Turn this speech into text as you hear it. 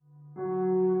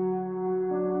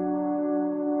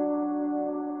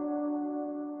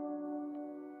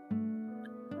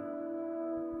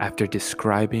After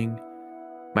describing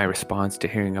my response to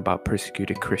hearing about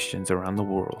persecuted Christians around the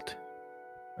world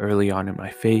early on in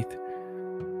my faith,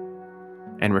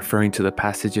 and referring to the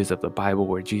passages of the Bible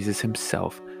where Jesus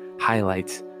himself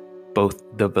highlights both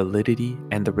the validity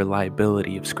and the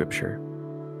reliability of Scripture,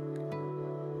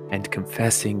 and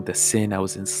confessing the sin I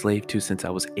was enslaved to since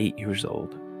I was 8 years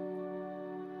old,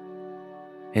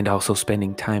 and also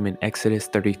spending time in Exodus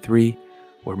 33,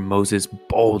 where Moses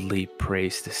boldly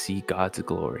prays to see God's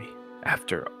glory.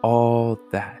 After all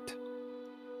that,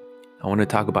 I want to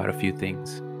talk about a few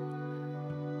things.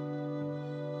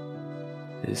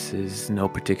 This is no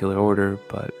particular order,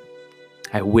 but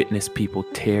I witnessed people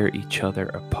tear each other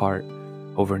apart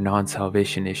over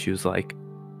non-salvation issues like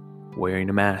wearing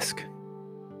a mask,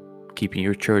 keeping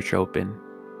your church open,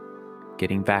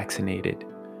 getting vaccinated,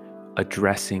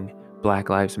 addressing Black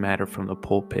Lives Matter from the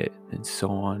pulpit, and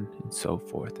so on and so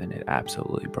forth, and it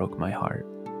absolutely broke my heart.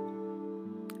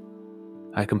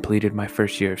 I completed my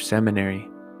first year of seminary,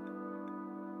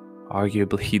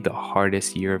 arguably the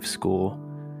hardest year of school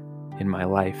in my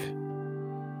life.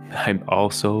 I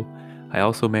also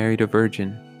married a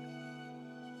virgin.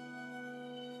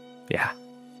 Yeah.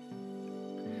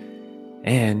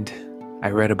 And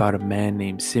I read about a man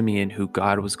named Simeon who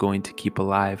God was going to keep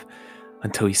alive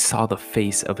until he saw the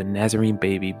face of a Nazarene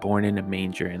baby born in a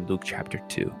manger in Luke chapter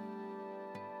 2.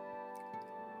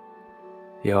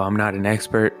 I'm not an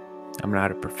expert. I'm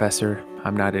not a professor.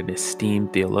 I'm not an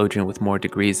esteemed theologian with more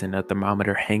degrees than a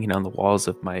thermometer hanging on the walls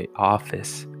of my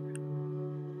office.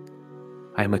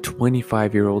 I am a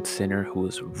 25-year-old sinner who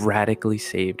was radically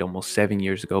saved almost 7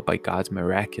 years ago by God's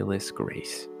miraculous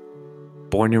grace.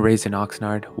 Born and raised in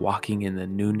Oxnard, walking in the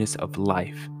newness of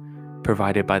life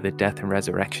provided by the death and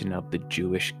resurrection of the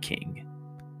Jewish king.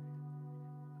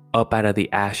 Up out of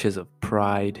the ashes of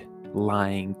pride,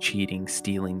 lying, cheating,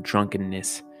 stealing,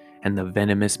 drunkenness, and the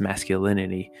venomous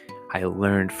masculinity I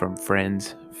learned from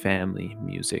friends, family,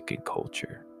 music, and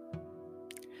culture.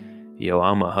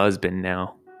 I'm a husband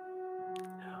now.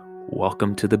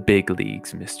 Welcome to the big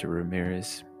leagues, Mr.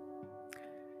 Ramirez.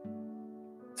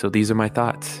 So these are my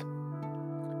thoughts.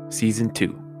 Season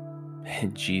 2.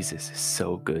 And Jesus is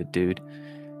so good, dude.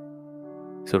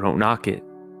 So don't knock it.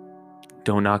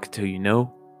 Don't knock it till you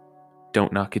know.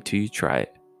 Don't knock it till you try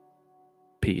it.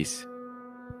 Peace.